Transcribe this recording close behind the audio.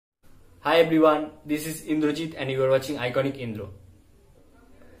Hi everyone, this is Indrajit and you are watching Iconic Indra.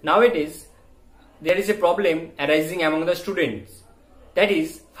 Nowadays, there is a problem arising among the students. That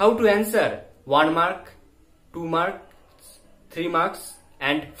is, how to answer 1 mark, 2 marks, 3 marks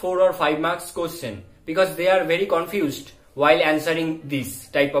and 4 or 5 marks question, because they are very confused while answering this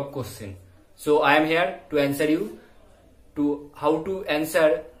type of question. So I am here to answer you to how to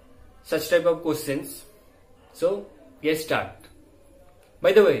answer such type of questions. So let's start.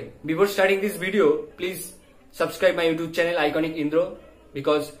 By the way, before starting this video, please subscribe my YouTube channel Iconic Indra,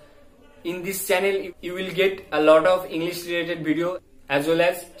 because in this channel you will get a lot of English related video as well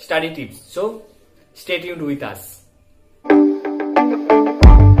as study tips. So stay tuned with us.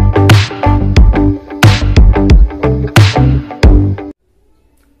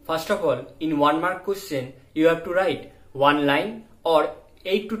 First of all, in 1 mark question, you have to write 1 line or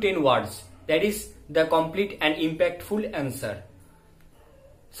 8 to 10 words. That is the complete and impactful answer.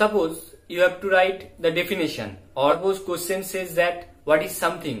 Suppose you have to write the definition, or suppose question says that what is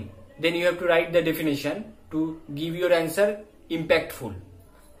something, then you have to write the definition to give your answer impactful.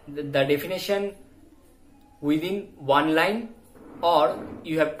 The definition within 1 line, or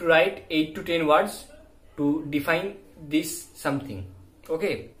you have to write 8 to 10 words to define this something.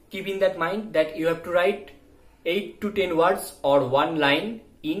 Okay, keep in that mind that you have to write 8 to 10 words or 1 line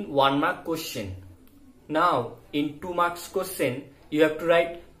in 1 mark question. Now in 2 marks question, you have to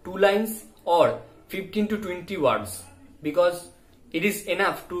write 2 lines or 15 to 20 words, because it is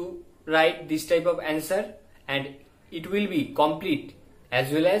enough to write this type of answer and it will be complete as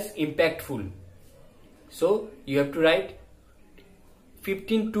well as impactful. So you have to write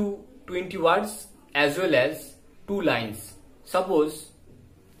 15 to 20 words as well as 2 lines. Suppose,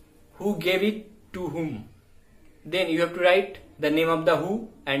 who gave it to whom? Then you have to write the name of the who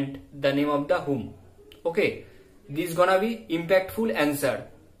and the name of the whom. Okay, this is gonna be impactful answer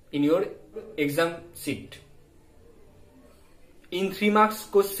in your exam sheet. In 3 marks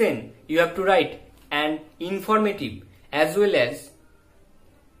question, you have to write an informative as well as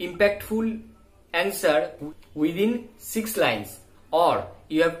impactful answer within 6 lines, or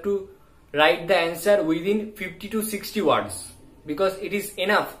you have to write the answer within 50 to 60 words, because it is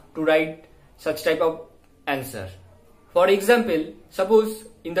enough to write such type of answer. For example, suppose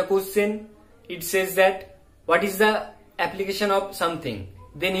in the question it says that what is the application of something,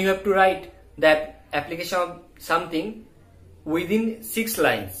 then you have to write the application of something within 6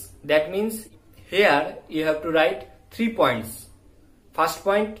 lines. That means here you have to write 3 points. First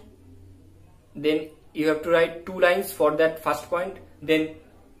point, then you have to write 2 lines for that first point, then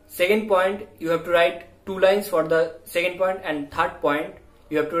second point you have to write 2 lines for the second point, and third point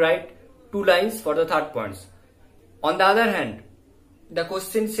you have to write 2 lines for the third points. On the other hand, the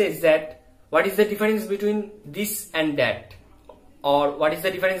question says that what is the difference between this and that, or what is the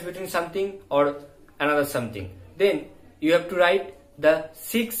difference between something or another something. Then you have to write the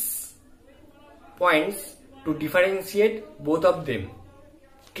 6 points to differentiate both of them.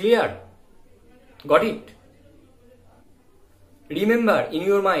 Clear? Got it? Remember in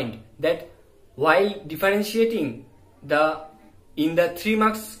your mind that while differentiating in the 3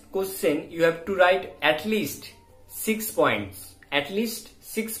 marks question, you have to write at least 6 points. At least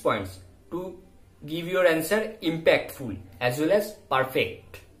 6 points to give your answer impactful as well as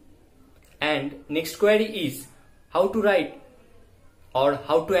perfect. And next query is how to write or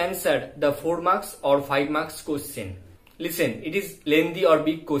how to answer the 4 marks or 5 marks question. Listen, it is lengthy or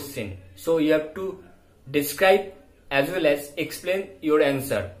big question, so you have to describe as well as explain your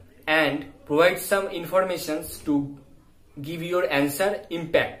answer and provide some informations to give your answer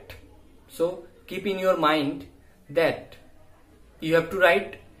impact. So keep in your mind that you have to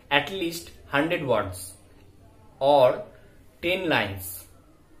write at least 100 words or 10 lines,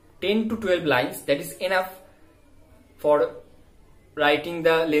 10 to 12 lines. That is enough for writing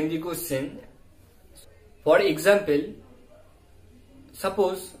the lengthy question. For example,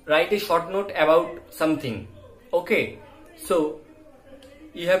 suppose write a short note about something. Okay, so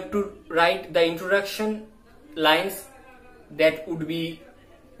you have to write the introduction lines that would be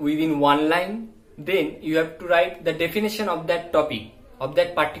within 1 line. Then you have to write the definition of that topic, of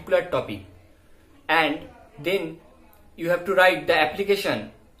that particular topic, and then you have to write the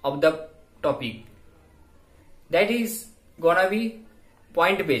application of the topic. That is gonna be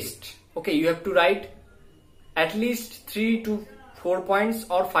point based. Okay, you have to write at least 3 to 4 points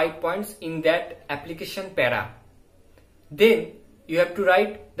or 5 points in that application para. Then you have to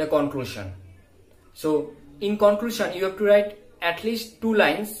write the conclusion. So in conclusion you have to write at least 2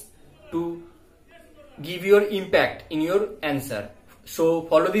 lines to give your impact in your answer. So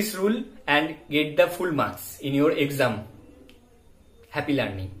follow this rule and get the full marks in your exam. Happy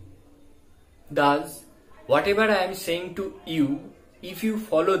learning. Thus, whatever I am saying to you, if you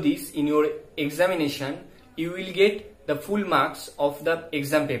follow this in your examination, you will get the full marks of the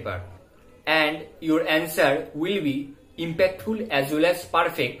exam paper and your answer will be impactful as well as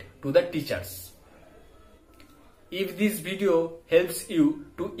perfect to the teachers. If this video helps you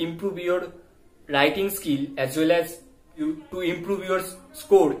to improve your writing skill as well as to improve your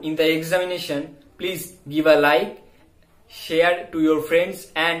score in the examination, please give a like, share to your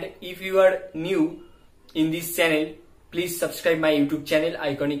friends, and if you are new in this channel, please subscribe my YouTube channel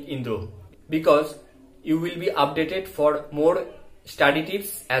iconicindra, because you will be updated for more study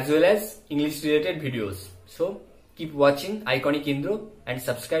tips as well as English related videos. So keep watching iconicindra and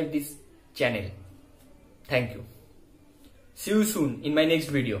subscribe this channel. Thank you. See you soon in my next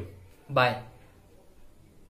video. Bye.